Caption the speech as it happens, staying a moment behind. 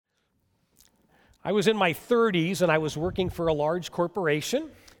I was in my 30s and I was working for a large corporation,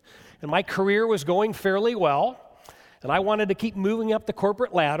 and my career was going fairly well, and I wanted to keep moving up the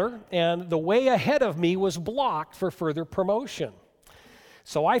corporate ladder, and the way ahead of me was blocked for further promotion.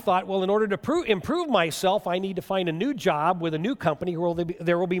 So I thought, well, in order to improve myself, I need to find a new job with a new company where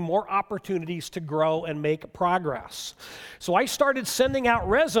there will be more opportunities to grow and make progress. So I started sending out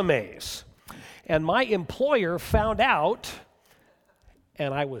resumes, and my employer found out,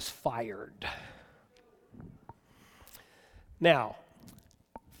 and I was fired. Now,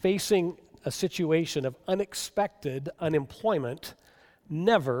 facing a situation of unexpected unemployment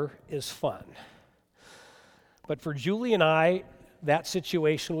never is fun. But for Julie and I, that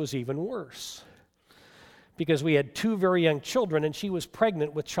situation was even worse because we had 2 very young children and she was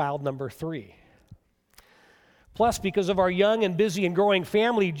pregnant with child number 3. Plus, because of our young and busy and growing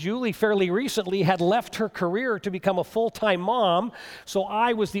family, Julie fairly recently had left her career to become a full-time mom, so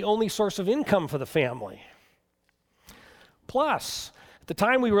I was the only source of income for the family. Plus, at the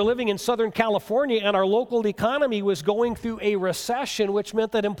time we were living in Southern California and our local economy was going through a recession, which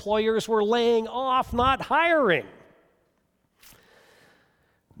meant that employers were laying off, not hiring.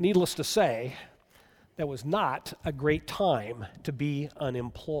 Needless to say, that was not a great time to be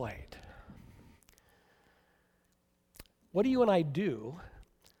unemployed. What do you and I do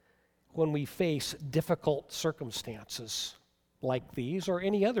when we face difficult circumstances like these or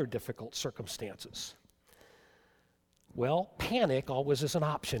any other difficult circumstances? Well, panic always is an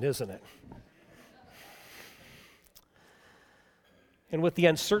option, isn't it? And with the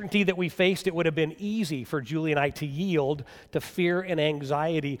uncertainty that we faced, it would have been easy for Julie and I to yield to fear and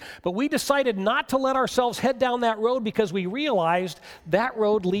anxiety. But we decided not to let ourselves head down that road because we realized that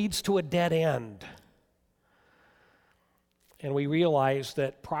road leads to a dead end. And we realized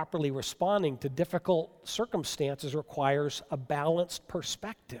that properly responding to difficult circumstances requires a balanced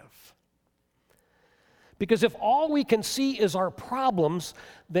perspective. Because if all we can see is our problems,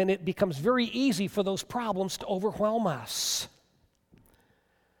 then it becomes very easy for those problems to overwhelm us.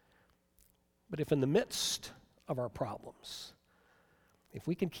 But if in the midst of our problems, if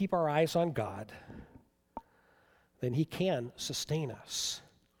we can keep our eyes on God, then He can sustain us,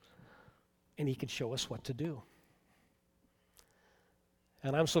 and He can show us what to do.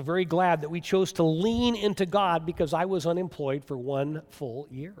 And I'm so very glad that we chose to lean into God because I was unemployed for 1 full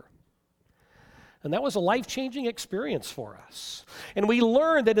year. And that was a life-changing experience for us. And we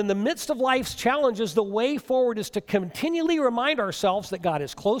learned that in the midst of life's challenges, the way forward is to continually remind ourselves that God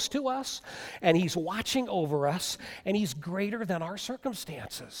is close to us, and He's watching over us, and He's greater than our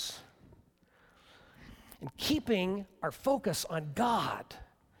circumstances. And keeping our focus on God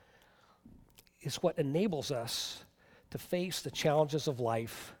is what enables us to face the challenges of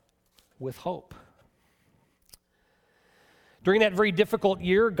life with hope. During that very difficult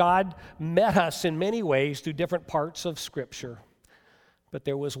year, God met us in many ways through different parts of Scripture. But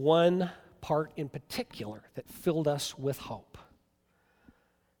there was one part in particular that filled us with hope.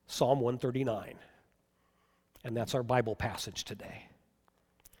 Psalm 139. And that's our Bible passage today.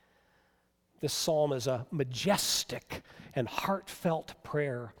 This psalm is a majestic and heartfelt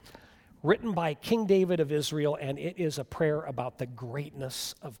prayer written by King David of Israel, and it is a prayer about the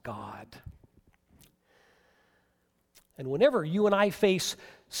greatness of God. And whenever you and I face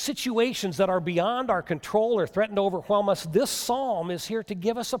situations that are beyond our control or threaten to overwhelm us, this psalm is here to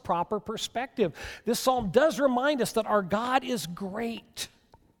give us a proper perspective. This psalm does remind us that our God is great.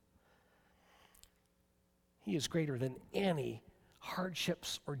 He is greater than any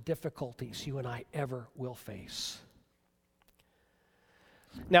hardships or difficulties you and I ever will face.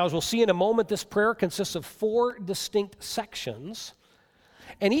 Now, as we'll see in a moment, this prayer consists of 4 distinct sections.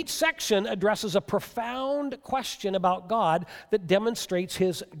 And each section addresses a profound question about God that demonstrates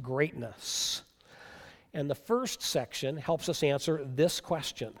His greatness. And the first section helps us answer this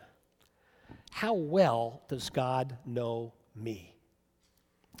question: how well does God know me?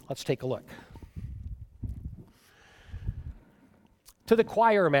 Let's take a look. To the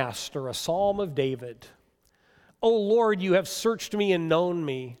choir master, a psalm of David. O Lord, you have searched me and known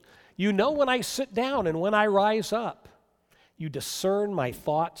me. You know when I sit down and when I rise up. You discern my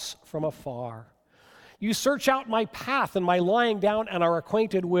thoughts from afar. You search out my path and my lying down and are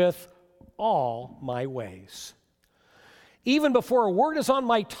acquainted with all my ways. Even before a word is on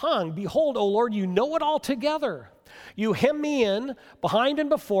my tongue, behold, O Lord, you know it all together. You hem me in behind and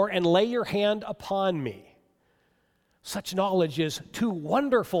before and lay your hand upon me. Such knowledge is too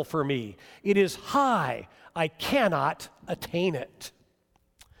wonderful for me. It is high. I cannot attain it.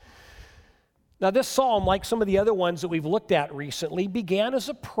 Now, this psalm, like some of the other ones that we've looked at recently, began as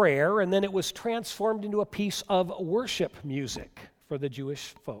a prayer, and then it was transformed into a piece of worship music for the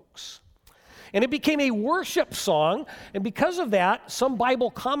Jewish folks. And it became a worship song, and because of that, some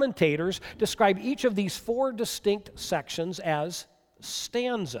Bible commentators describe each of these 4 distinct sections as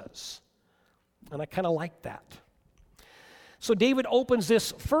stanzas. And I kind of like that. So David opens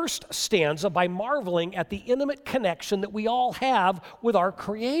this first stanza by marveling at the intimate connection that we all have with our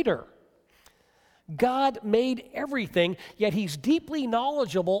Creator. God made everything, yet He's deeply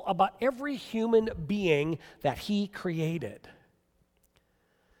knowledgeable about every human being that He created.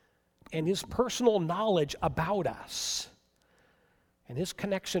 And His personal knowledge about us and His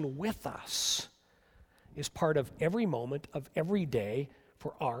connection with us is part of every moment of every day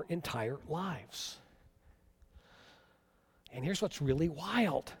for our entire lives. And here's what's really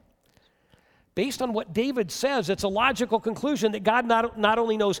wild. Based on what David says, it's a logical conclusion that God not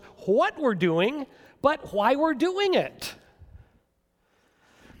only knows what we're doing, but why we're doing it.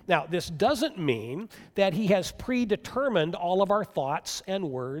 Now, this doesn't mean that He has predetermined all of our thoughts and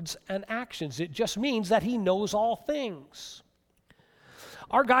words and actions. It just means that He knows all things.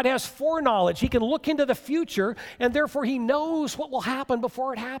 Our God has foreknowledge. He can look into the future, and therefore He knows what will happen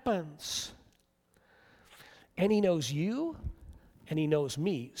before it happens. And He knows you, and He knows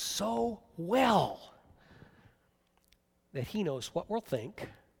me so well that He knows what we'll think,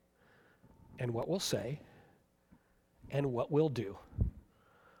 and what we'll say, and what we'll do,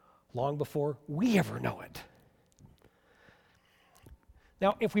 long before we ever know it.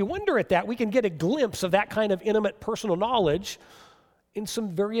 Now, if we wonder at that, we can get a glimpse of that kind of intimate personal knowledge in some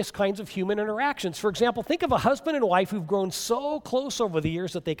various kinds of human interactions. For example, think of a husband and wife who've grown so close over the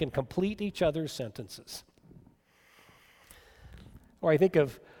years that they can complete each other's sentences. Or I think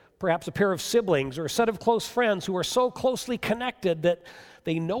of perhaps a pair of siblings or a set of close friends who are so closely connected that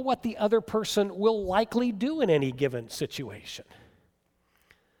they know what the other person will likely do in any given situation.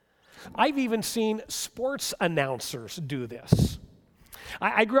 I've even seen sports announcers do this.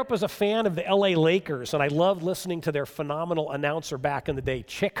 I grew up as a fan of the LA Lakers, and I loved listening to their phenomenal announcer back in the day,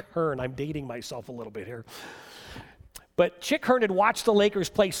 Chick Hearn. I'm dating myself a little bit here. But Chick Hearn had watched the Lakers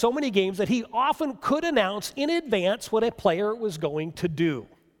play so many games that he often could announce in advance what a player was going to do.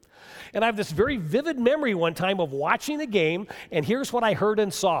 And I have this very vivid memory one time of watching the game, and here's what I heard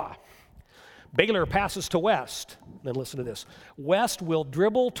and saw. Baylor passes to West. Then listen to this. West will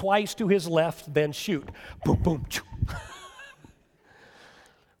dribble twice to his left, then shoot. Boom, boom, choo.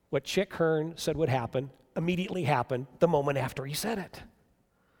 What Chick Hearn said would happen immediately happened the moment after he said it,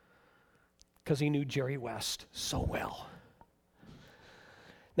 because he knew Jerry West so well.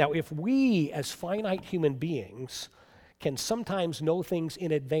 Now, if we as finite human beings can sometimes know things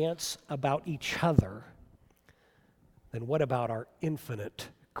in advance about each other, then what about our infinite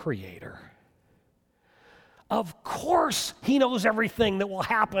Creator? Of course, He knows everything that will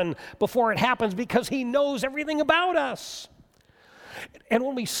happen before it happens because He knows everything about us. And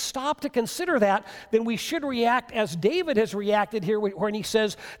when we stop to consider that, then we should react as David has reacted here when he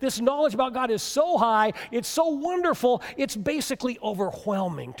says, this knowledge about God is so high, it's so wonderful, it's basically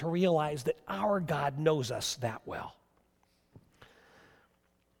overwhelming to realize that our God knows us that well.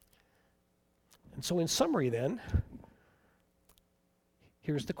 And so in summary then,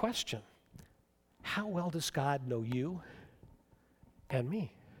 here's the question. How well does God know you and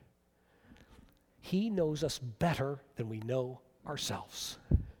me? He knows us better than we know ourselves.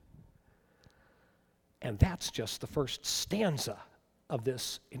 And that's just the first stanza of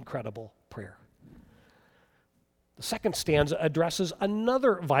this incredible prayer. The second stanza addresses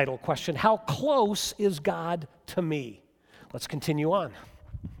another vital question. How close is God to me? Let's continue on.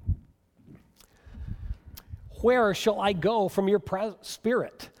 Where shall I go from your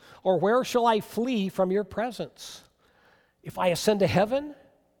spirit? Or where shall I flee from your presence? If I ascend to heaven,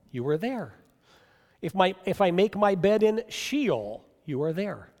 you are there. If I make my bed in Sheol, you are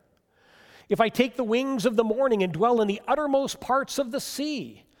there. If I take the wings of the morning and dwell in the uttermost parts of the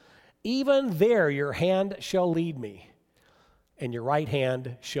sea, even there your hand shall lead me, and your right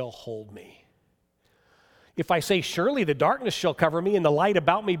hand shall hold me. If I say, surely the darkness shall cover me, and the light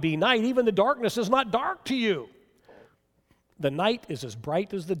about me be night, even the darkness is not dark to you. The night is as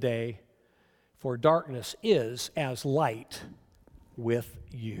bright as the day, for darkness is as light with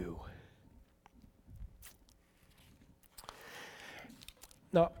you.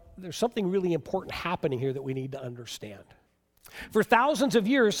 Now, there's something really important happening here that we need to understand. For thousands of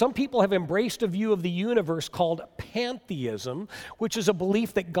years, some people have embraced a view of the universe called pantheism, which is a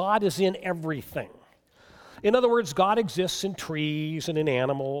belief that God is in everything. In other words, God exists in trees and in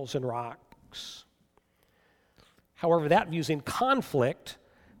animals and rocks. However, that view is in conflict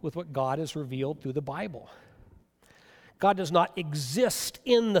with what God has revealed through the Bible. God does not exist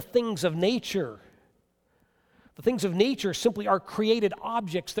in the things of nature, The things of nature simply are created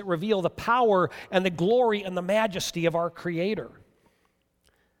objects that reveal the power and the glory and the majesty of our Creator.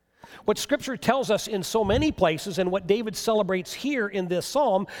 What Scripture tells us in so many places, and what David celebrates here in this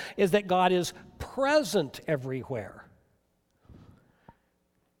psalm, is that God is present everywhere.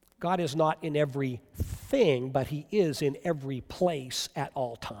 God is not in everything, but He is in every place at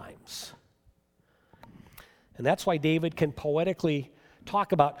all times. And that's why David can poetically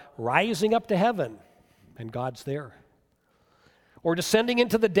talk about rising up to heaven, and God's there. Or descending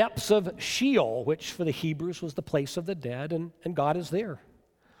into the depths of Sheol, which for the Hebrews was the place of the dead, and God is there.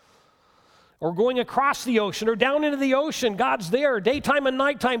 Or going across the ocean or down into the ocean, God's there. Daytime and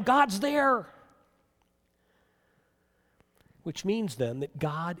nighttime, God's there. Which means then that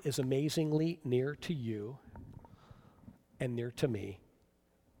God is amazingly near to you and near to me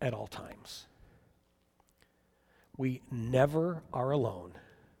at all times. We never are alone.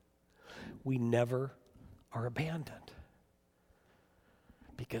 We never are abandoned.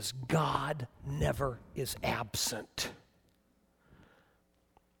 Because God never is absent.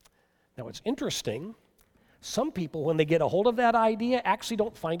 Now, it's interesting. Some people, when they get a hold of that idea, actually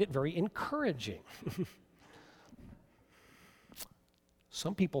don't find it very encouraging.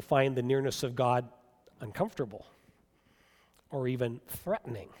 Some people find the nearness of God uncomfortable or even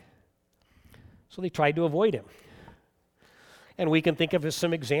threatening. So they try to avoid Him. And we can think of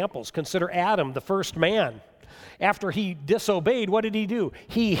some examples. Consider Adam, the first man. After he disobeyed, what did he do?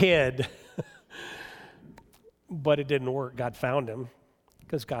 He hid. But it didn't work. God found him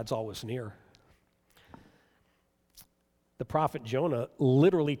because God's always near. The prophet Jonah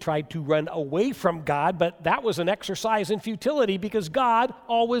literally tried to run away from God, but that was an exercise in futility because God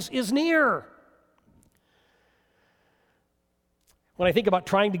always is near. When I think about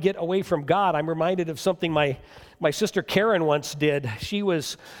trying to get away from God, I'm reminded of something my sister Karen once did. She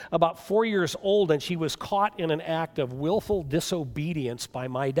was about 4 years old, and she was caught in an act of willful disobedience by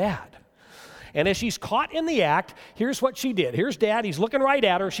my dad. And as she's caught in the act, here's what she did. Here's Dad. He's looking right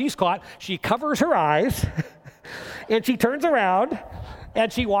at her. She's caught. She covers her eyes, and she turns around,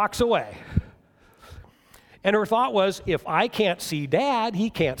 and she walks away. And her thought was, if I can't see Dad, he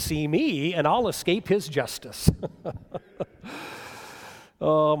can't see me, and I'll escape his justice.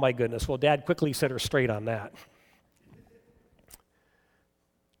 Oh, my goodness. Well, Dad quickly set her straight on that.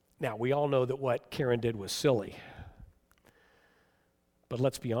 Now, we all know that what Karen did was silly. But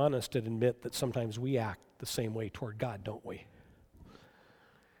let's be honest and admit that sometimes we act the same way toward God, don't we?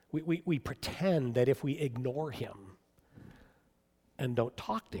 We pretend that if we ignore Him and don't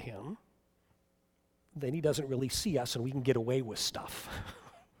talk to Him, then He doesn't really see us and we can get away with stuff.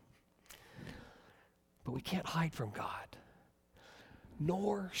 But we can't hide from God.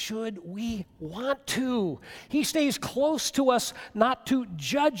 Nor should we want to. He stays close to us, not to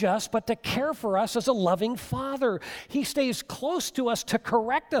judge us, but to care for us as a loving Father. He stays close to us to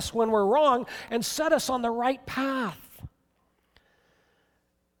correct us when we're wrong and set us on the right path.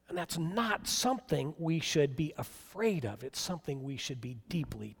 And that's not something we should be afraid of. It's something we should be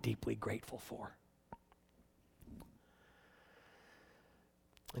deeply, deeply grateful for.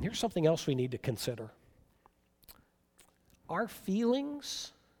 And here's something else we need to consider. Our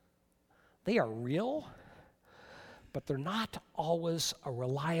feelings, they are real, but they're not always a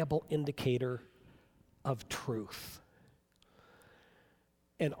reliable indicator of truth.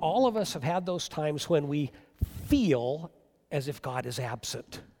 And all of us have had those times when we feel as if God is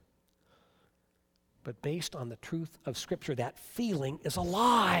absent. But based on the truth of Scripture, that feeling is a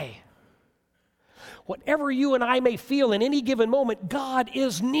lie. Whatever you and I may feel in any given moment, God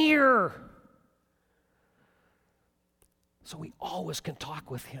is near. So we always can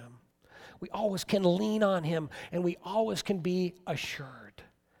talk with Him. We always can lean on Him, and we always can be assured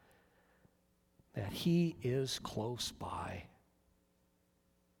that He is close by,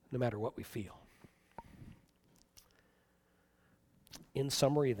 no matter what we feel. In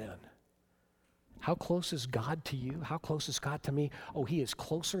summary then, how close is God to you? How close is God to me? Oh, He is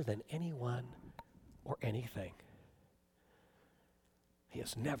closer than anyone or anything. He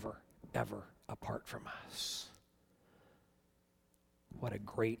is never, ever apart from us. What a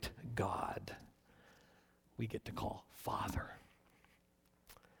great God we get to call Father.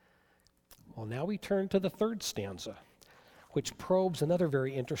 Well, now we turn to the third stanza, which probes another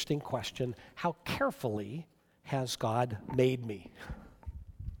very interesting question. How carefully has God made me?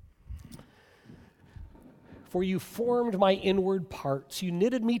 For you formed my inward parts. You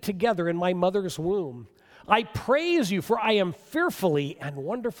knitted me together in my mother's womb. I praise you, for I am fearfully and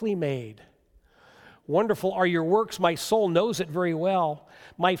wonderfully made. Wonderful are your works, my soul knows it very well.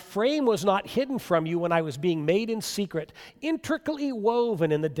 My frame was not hidden from you when I was being made in secret, intricately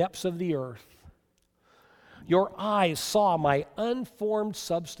woven in the depths of the earth. Your eyes saw my unformed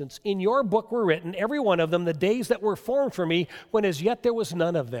substance. In your book were written, every one of them, the days that were formed for me, when as yet there was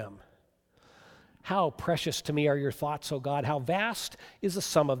none of them. How precious to me are your thoughts, O God. How vast is the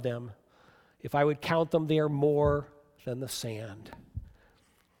sum of them. If I would count them, they are more than the sand.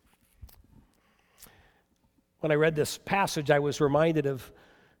 When I read this passage, I was reminded of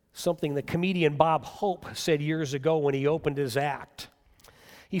something the comedian Bob Hope said years ago when he opened his act.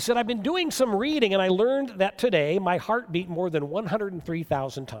 He said, I've been doing some reading, and I learned that today my heart beat more than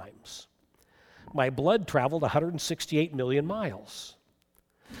 103,000 times. My blood traveled 168 million miles.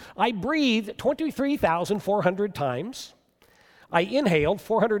 I breathed 23,400 times. I inhaled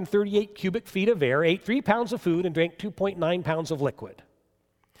 438 cubic feet of air, ate 3 pounds of food, and drank 2.9 pounds of liquid.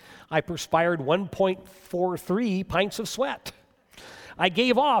 I perspired 1.43 pints of sweat. I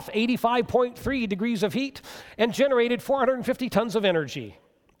gave off 85.3 degrees of heat and generated 450 tons of energy.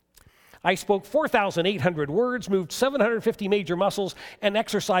 I spoke 4,800 words, moved 750 major muscles, and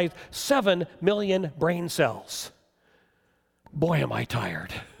exercised 7 million brain cells. Boy, am I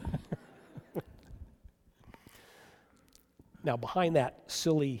tired. Now, behind that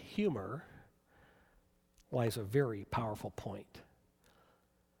silly humor lies a very powerful point.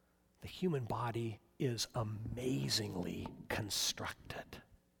 The human body is amazingly constructed.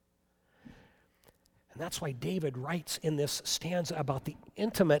 And that's why David writes in this stanza about the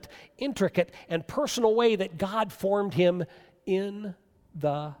intimate, intricate, and personal way that God formed him in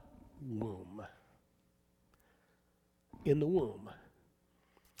the womb. In the womb.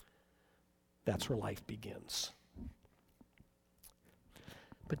 That's where life begins.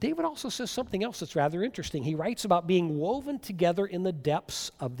 But David also says something else that's rather interesting. He writes about being woven together in the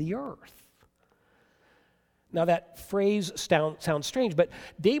depths of the earth. Now that phrase sounds strange, but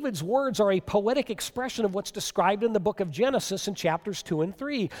David's words are a poetic expression of what's described in the book of Genesis in chapters 2 and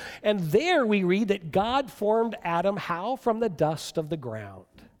 3. And there we read that God formed Adam how? From the dust of the ground.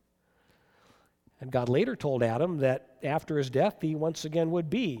 And God later told Adam that after his death, he once again would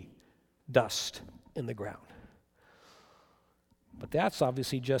be dust in the ground. But that's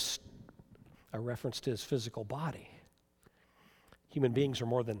obviously just a reference to his physical body. Human beings are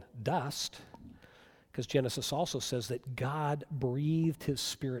more than dust, because Genesis also says that God breathed his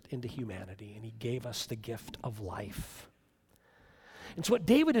spirit into humanity and he gave us the gift of life. And so what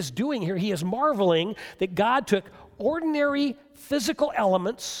David is doing here, he is marveling that God took ordinary physical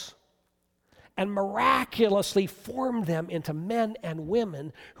elements and miraculously formed them into men and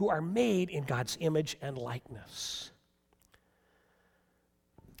women who are made in God's image and likeness.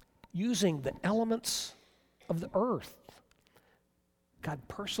 Using the elements of the earth, God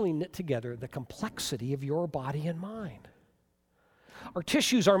personally knit together the complexity of your body and mind. Our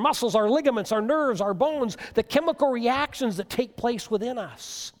tissues, our muscles, our ligaments, our nerves, our bones, the chemical reactions that take place within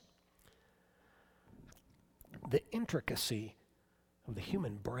us. The intricacy of the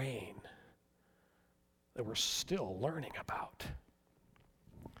human brain that we're still learning about.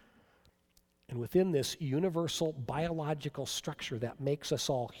 And within this universal biological structure that makes us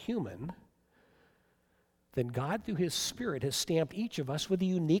all human, then God, through his Spirit, has stamped each of us with a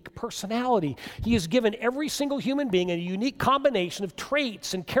unique personality. He has given every single human being a unique combination of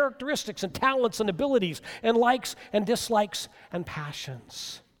traits and characteristics and talents and abilities and likes and dislikes and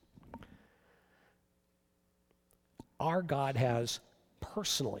passions. Our God has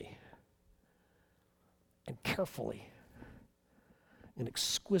personally and carefully and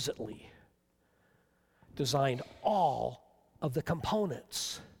exquisitely designed all of the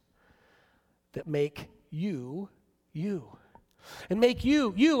components that make you, you. And make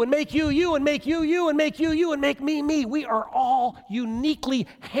you, you, and make you, you, and make you, you, and make you, you, and make me, me. We are all uniquely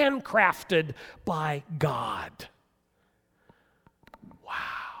handcrafted by God.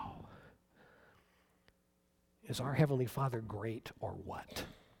 Wow. Is our Heavenly Father great or what?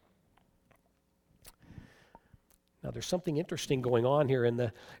 Now, there's something interesting going on here in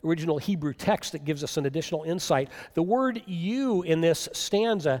the original Hebrew text that gives us an additional insight. The word you in this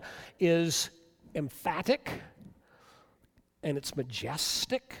stanza is emphatic, and it's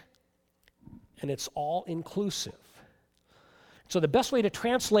majestic, and it's all-inclusive. So the best way to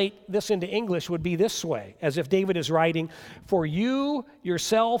translate this into English would be this way, as if David is writing, "For you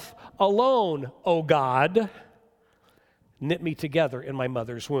yourself alone, O God, knit me together in my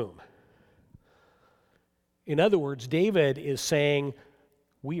mother's womb." In other words, David is saying,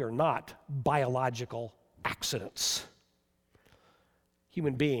 we are not biological accidents.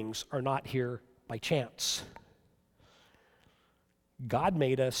 Human beings are not here by chance. God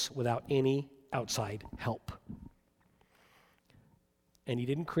made us without any outside help. And he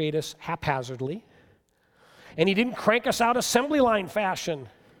didn't create us haphazardly. And he didn't crank us out assembly line fashion.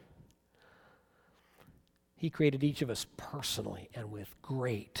 He created each of us personally and with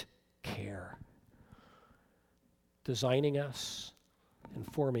great care, designing us and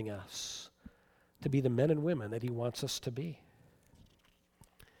forming us to be the men and women that he wants us to be.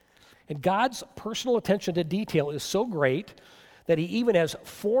 And God's personal attention to detail is so great that he even has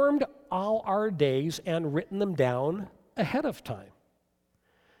formed all our days and written them down ahead of time.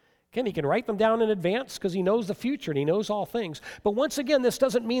 Again, he can write them down in advance because he knows the future and he knows all things. But once again, this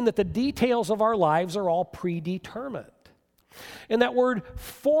doesn't mean that the details of our lives are all predetermined. And that word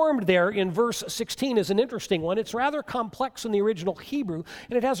formed there in verse 16 is an interesting one. It's rather complex in the original Hebrew,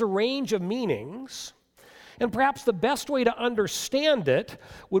 and it has a range of meanings. And perhaps the best way to understand it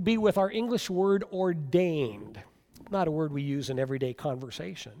would be with our English word ordained. Not a word we use in everyday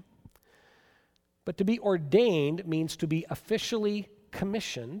conversation. But to be ordained means to be officially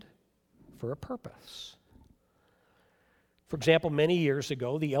commissioned for a purpose. For example, many years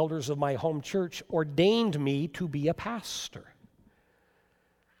ago, the elders of my home church ordained me to be a pastor.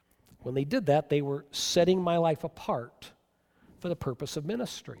 When they did that, they were setting my life apart for the purpose of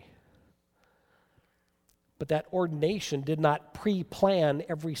ministry. But that ordination did not pre-plan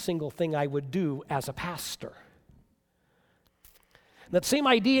every single thing I would do as a pastor. That same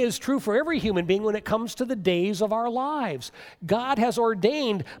idea is true for every human being when it comes to the days of our lives. God has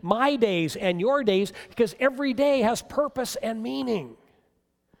ordained my days and your days because every day has purpose and meaning.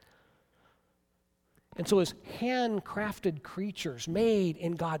 And so as handcrafted creatures made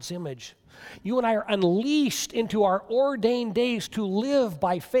in God's image, you and I are unleashed into our ordained days to live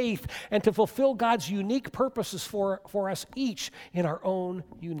by faith and to fulfill God's unique purposes for us each in our own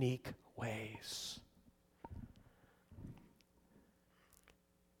unique ways.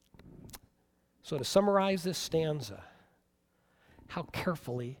 So to summarize this stanza, how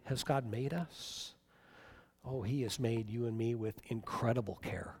carefully has God made us? Oh, he has made you and me with incredible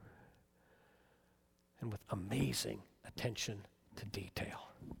care and with amazing attention to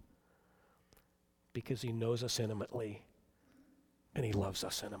detail because he knows us intimately and he loves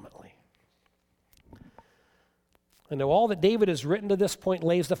us intimately. And now all that David has written to this point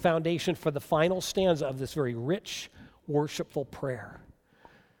lays the foundation for the final stanza of this very rich, worshipful prayer.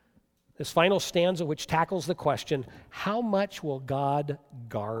 This final stanza which tackles the question, how much will God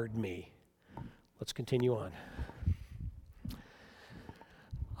guard me? Let's continue on.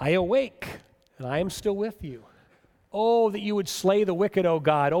 I awake, and I am still with you. Oh, that you would slay the wicked, O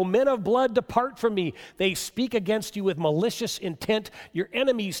God. O men of blood, depart from me. They speak against you with malicious intent. Your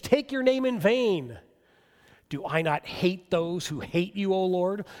enemies take your name in vain. Do I not hate those who hate you, O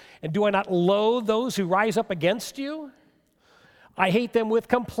Lord? And do I not loathe those who rise up against you? I hate them with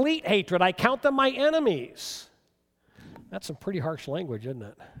complete hatred. I count them my enemies. That's some pretty harsh language, isn't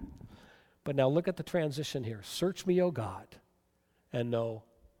it? But now look at the transition here. Search me, O God, and know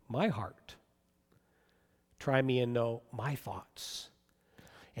my heart. Try me and know my thoughts.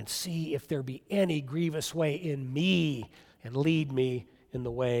 And see if there be any grievous way in me, and lead me in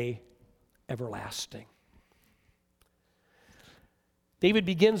the way everlasting. David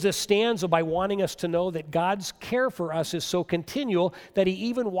begins this stanza by wanting us to know that God's care for us is so continual that he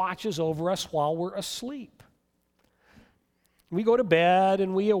even watches over us while we're asleep. We go to bed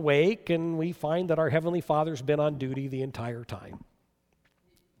and we awake and we find that our Heavenly Father's been on duty the entire time.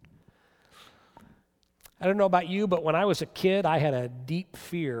 I don't know about you, but when I was a kid, I had a deep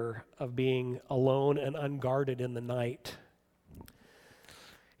fear of being alone and unguarded in the night.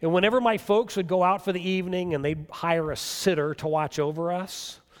 And whenever my folks would go out for the evening and they'd hire a sitter to watch over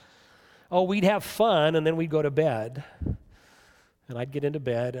us, we'd have fun and then we'd go to bed. And I'd get into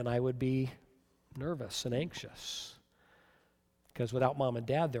bed and I would be nervous and anxious. Because without mom and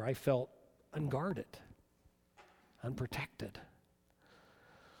dad there, I felt unguarded, unprotected.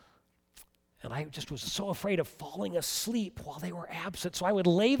 And I just was so afraid of falling asleep while they were absent. So I would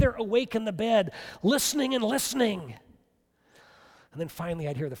lay there awake in the bed, listening and listening. And then finally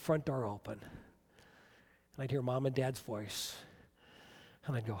I'd hear the front door open. And I'd hear mom and dad's voice.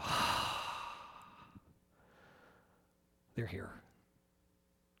 And I'd go, they're here.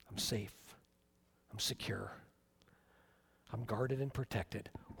 I'm safe. I'm secure. I'm guarded and protected.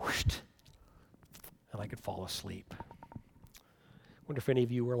 Whoosh. And I could fall asleep. Wonder if any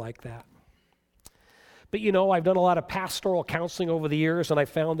of you were like that. But you know, I've done a lot of pastoral counseling over the years, and I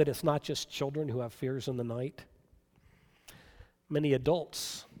found that it's not just children who have fears in the night. Many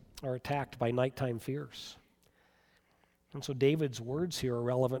adults are attacked by nighttime fears. And so David's words here are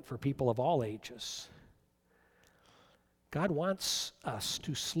relevant for people of all ages. God wants us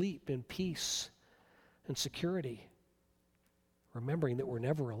to sleep in peace and security, remembering that we're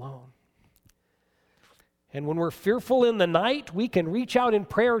never alone. And when we're fearful in the night, we can reach out in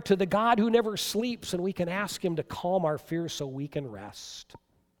prayer to the God who never sleeps, and we can ask Him to calm our fears so we can rest.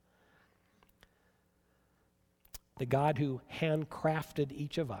 The God who handcrafted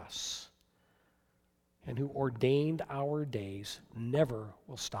each of us and who ordained our days never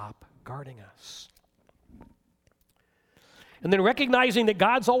will stop guarding us. And then recognizing that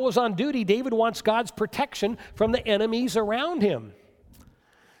God's always on duty, David wants God's protection from the enemies around him.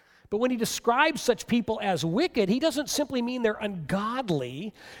 But when he describes such people as wicked, he doesn't simply mean they're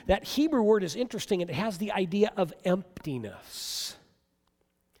ungodly. That Hebrew word is interesting, and it has the idea of emptiness.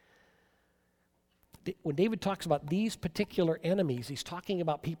 When David talks about these particular enemies, he's talking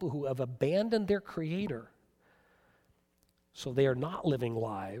about people who have abandoned their Creator. So they are not living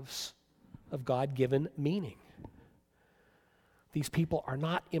lives of God-given meaning. These people are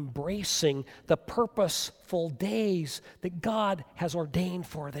not embracing the purposeful days that God has ordained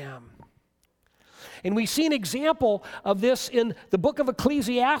for them. And we see an example of this in the book of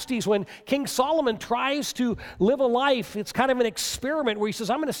Ecclesiastes when King Solomon tries to live a life. It's kind of an experiment where he says,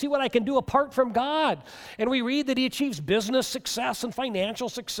 I'm going to see what I can do apart from God. And we read that he achieves business success and financial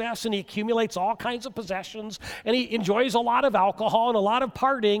success, and he accumulates all kinds of possessions, and he enjoys a lot of alcohol and a lot of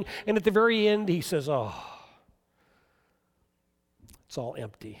partying. And at the very end, he says, oh, it's all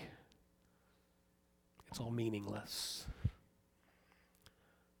empty. It's all meaningless.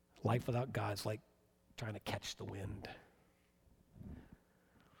 Life without God's like trying to catch the wind.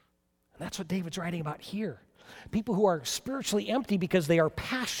 And that's what David's writing about here. People who are spiritually empty because they are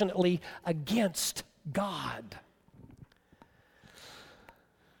passionately against God.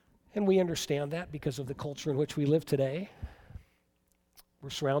 And we understand that because of the culture in which we live today.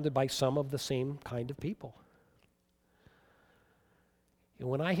 We're surrounded by some of the same kind of people. And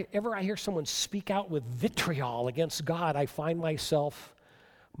whenever I hear someone speak out with vitriol against God, I find myself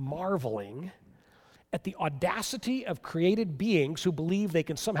marveling at the audacity of created beings who believe they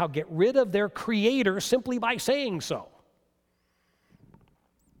can somehow get rid of their Creator simply by saying so.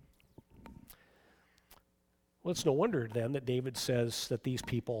 Well, it's no wonder then that David says that these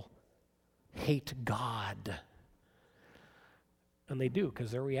people hate God. And they do,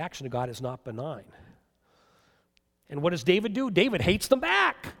 because their reaction to God is not benign. And what does David do? David hates them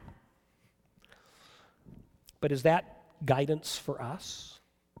back. But is that guidance for us?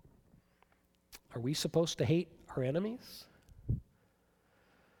 Are we supposed to hate our enemies?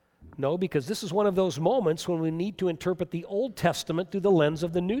 No, because this is one of those moments when we need to interpret the Old Testament through the lens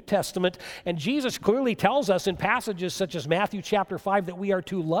of the New Testament. And Jesus clearly tells us in passages such as Matthew chapter 5 that we are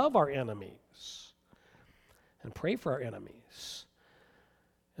to love our enemies and pray for our enemies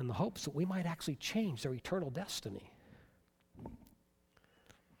in the hopes that we might actually change their eternal destiny.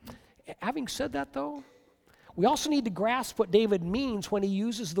 Having said that, though, we also need to grasp what David means when he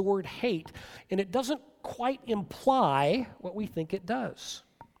uses the word hate, and it doesn't quite imply what we think it does.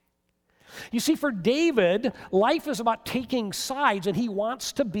 You see, for David, life is about taking sides, and he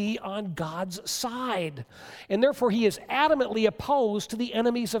wants to be on God's side. And therefore, he is adamantly opposed to the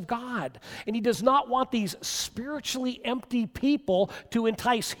enemies of God. And he does not want these spiritually empty people to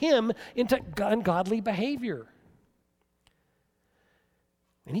entice him into ungodly behavior.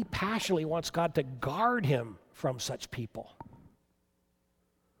 And he passionately wants God to guard him from such people.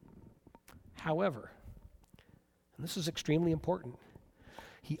 However, and this is extremely important,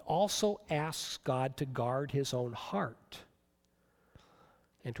 he also asks God to guard his own heart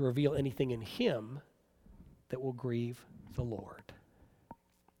and to reveal anything in him that will grieve the Lord.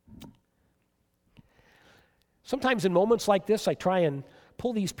 Sometimes in moments like this, I try and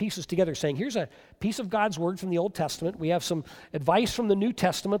pull these pieces together, saying, here's a piece of God's word from the Old Testament. We have some advice from the New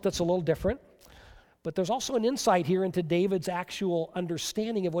Testament that's a little different. But there's also an insight here into David's actual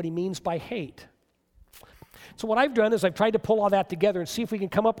understanding of what he means by hate. So what I've done is I've tried to pull all that together and see if we can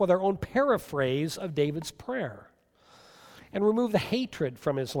come up with our own paraphrase of David's prayer and remove the hatred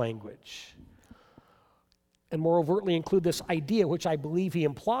from his language. And more overtly include this idea, which I believe he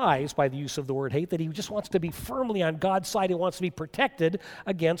implies by the use of the word hate, that he just wants to be firmly on God's side and wants to be protected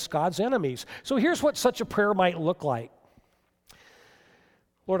against God's enemies. So here's what such a prayer might look like.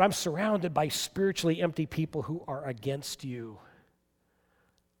 Lord, I'm surrounded by spiritually empty people who are against you,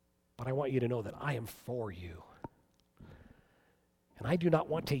 but I want you to know that I am for you. And I do not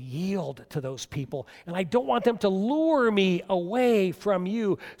want to yield to those people, and I don't want them to lure me away from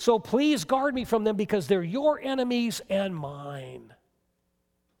you. So please guard me from them because they're your enemies and mine.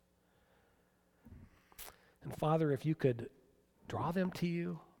 And Father, if you could draw them to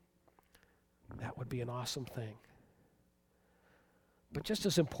you, that would be an awesome thing. But just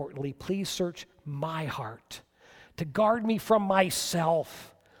as importantly, please search my heart to guard me from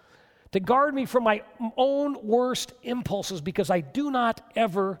myself, to guard me from my own worst impulses, because I do not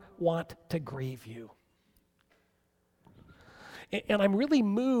ever want to grieve you. And I'm really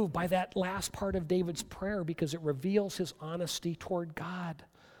moved by that last part of David's prayer because it reveals his honesty toward God.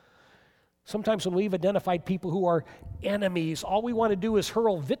 Sometimes when we've identified people who are enemies, all we want to do is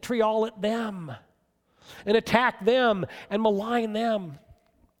hurl vitriol at them and attack them and malign them.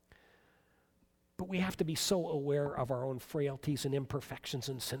 But we have to be so aware of our own frailties and imperfections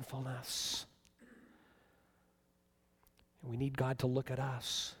and sinfulness. And we need God to look at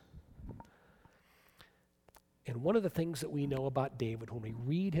us. And one of the things that we know about David when we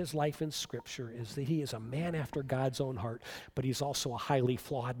read his life in Scripture is that he is a man after God's own heart, but he's also a highly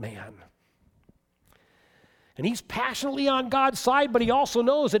flawed man. And he's passionately on God's side, but he also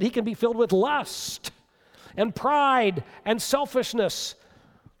knows that he can be filled with lust and pride and selfishness,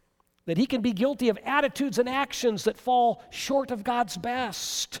 that he can be guilty of attitudes and actions that fall short of God's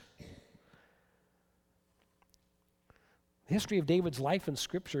best. The history of David's life in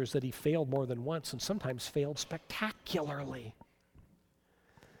Scripture is that he failed more than once and sometimes failed spectacularly.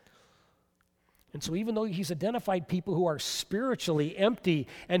 And so even though he's identified people who are spiritually empty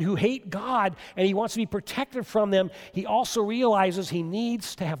and who hate God and he wants to be protected from them, he also realizes he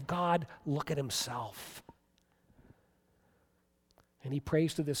needs to have God look at himself. And he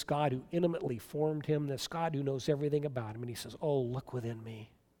prays to this God who intimately formed him, this God who knows everything about him, and he says, "Oh, look within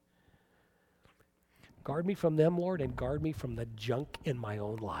me. Guard me from them, Lord, and guard me from the junk in my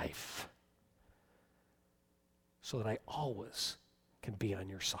own life so that I always can be on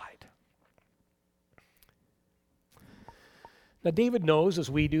your side." Now, David knows, as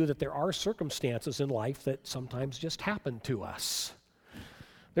we do, that there are circumstances in life that sometimes just happen to us.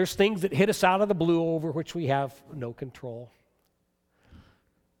 There's things that hit us out of the blue over which we have no control.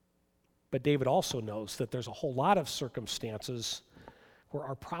 But David also knows that there's a whole lot of circumstances where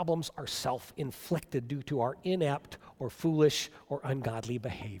our problems are self-inflicted due to our inept or foolish or ungodly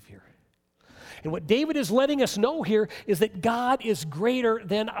behavior. And what David is letting us know here is that God is greater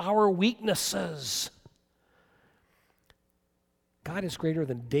than our weaknesses. God is greater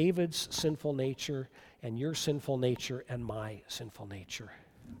than David's sinful nature and your sinful nature and my sinful nature.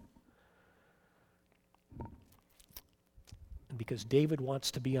 And because David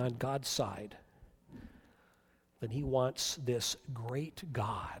wants to be on God's side, then he wants this great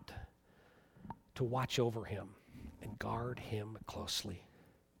God to watch over him and guard him closely.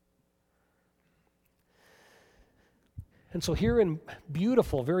 And so here in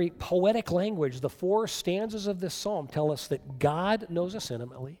beautiful, very poetic language, the 4 stanzas of this psalm tell us that God knows us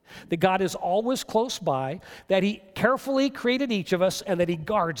intimately, that God is always close by, that he carefully created each of us, and that he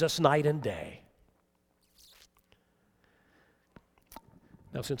guards us night and day.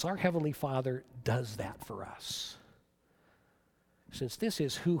 Now, since our Heavenly Father does that for us, since this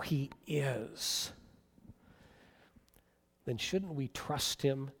is who he is, then shouldn't we trust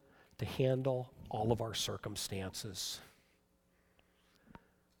him to handle all of our circumstances?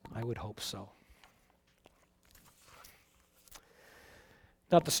 I would hope so.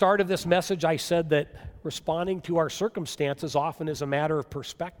 Now, at the start of this message, I said that responding to our circumstances often is a matter of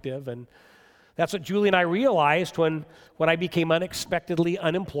perspective, and that's what Julie and I realized when I became unexpectedly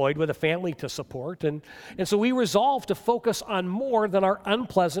unemployed with a family to support. And so we resolved to focus on more than our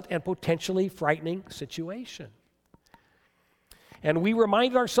unpleasant and potentially frightening situation. And we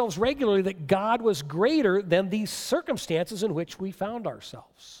reminded ourselves regularly that God was greater than these circumstances in which we found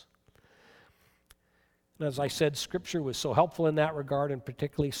ourselves. And as I said, Scripture was so helpful in that regard, and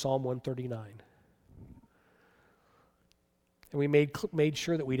particularly Psalm 139. And we made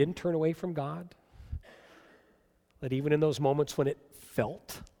sure that we didn't turn away from God, that even in those moments when it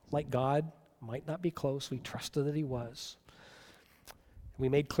felt like God might not be close, we trusted that he was. And we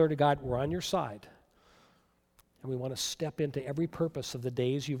made clear to God, we're on your side. And we want to step into every purpose of the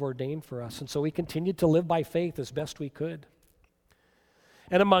days you've ordained for us. And so we continued to live by faith as best we could.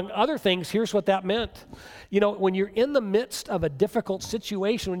 And among other things, here's what that meant. You know, when you're in the midst of a difficult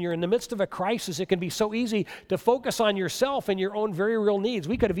situation, when you're in the midst of a crisis, it can be so easy to focus on yourself and your own very real needs.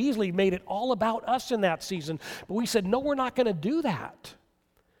 We could have easily made it all about us in that season, but we said, no, we're not going to do that.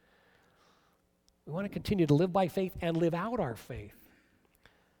 We want to continue to live by faith and live out our faith.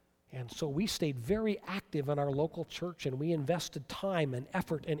 And so we stayed very active in our local church, and we invested time and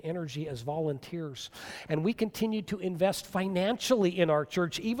effort and energy as volunteers. And we continued to invest financially in our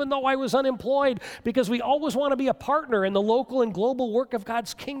church, even though I was unemployed, because we always want to be a partner in the local and global work of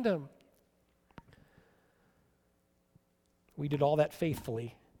God's kingdom. We did all that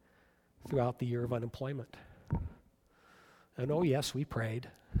faithfully throughout the year of unemployment. And oh yes, we prayed.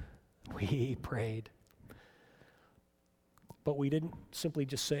 We prayed. But we didn't simply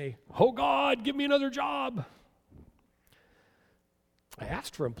just say, "Oh God, give me another job." I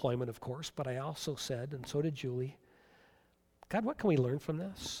asked for employment, of course, but I also said, and so did Julie, "God, what can we learn from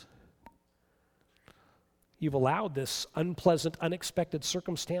this? You've allowed this unpleasant, unexpected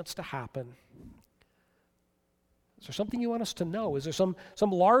circumstance to happen. Is there something you want us to know? Is there some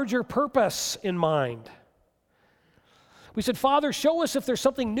larger purpose in mind?" We said, "Father, show us if there's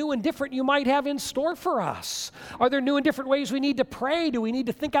something new and different you might have in store for us. Are there new and different ways we need to pray? Do we need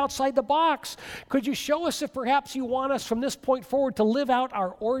to think outside the box? Could you show us if perhaps you want us from this point forward to live out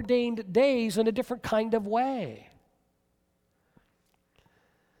our ordained days in a different kind of way?"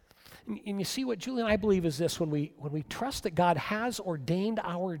 And you see, what Julie and I believe is this: when we trust that God has ordained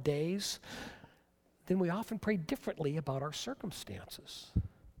our days, then we often pray differently about our circumstances.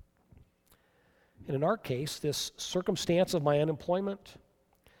 And in our case, this circumstance of my unemployment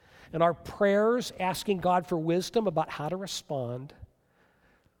and our prayers asking God for wisdom about how to respond,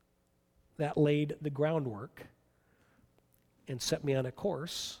 that laid the groundwork and set me on a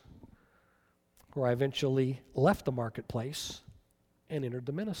course where I eventually left the marketplace and entered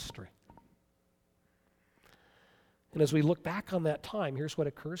the ministry. And as we look back on that time, here's what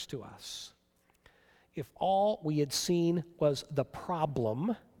occurs to us. If all we had seen was the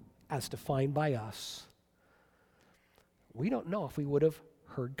problem as defined by us, we don't know if we would have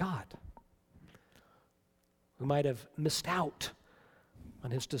heard God. We might have missed out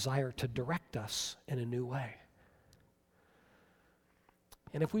on His desire to direct us in a new way.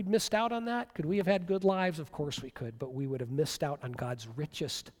 And if we'd missed out on that, could we have had good lives? Of course we could, but we would have missed out on God's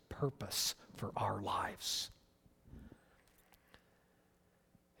richest purpose for our lives.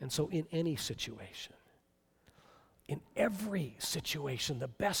 And so in any situation, in every situation, the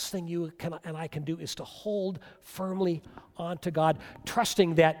best thing you and I can do is to hold firmly onto God,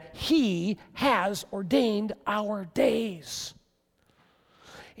 trusting that He has ordained our days.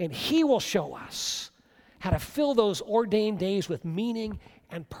 And He will show us how to fill those ordained days with meaning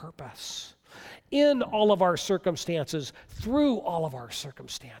and purpose in all of our circumstances, through all of our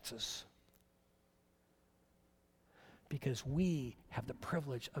circumstances. Because we have the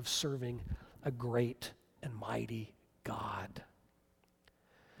privilege of serving a great and mighty God.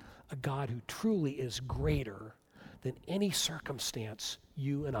 A God who truly is greater than any circumstance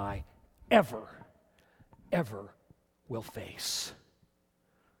you and I ever will face.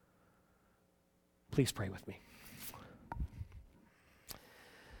 Please pray with me.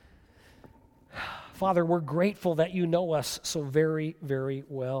 Father, we're grateful that you know us so very, very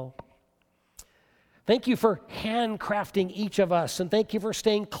well. Thank you for handcrafting each of us, and thank you for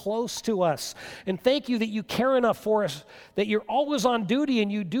staying close to us. And thank you that you care enough for us, that you're always on duty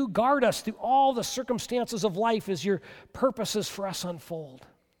and you do guard us through all the circumstances of life as your purposes for us unfold.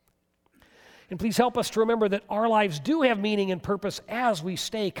 And please help us to remember that our lives do have meaning and purpose as we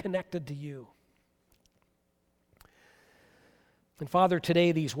stay connected to you. And Father,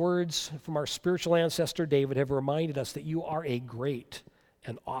 today these words from our spiritual ancestor David have reminded us that you are a great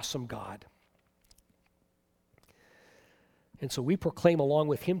and awesome God. And so we proclaim along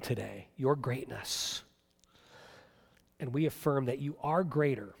with him today your greatness. And we affirm that you are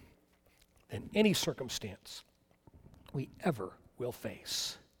greater than any circumstance we ever will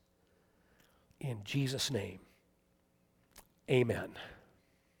face. In Jesus' name, amen.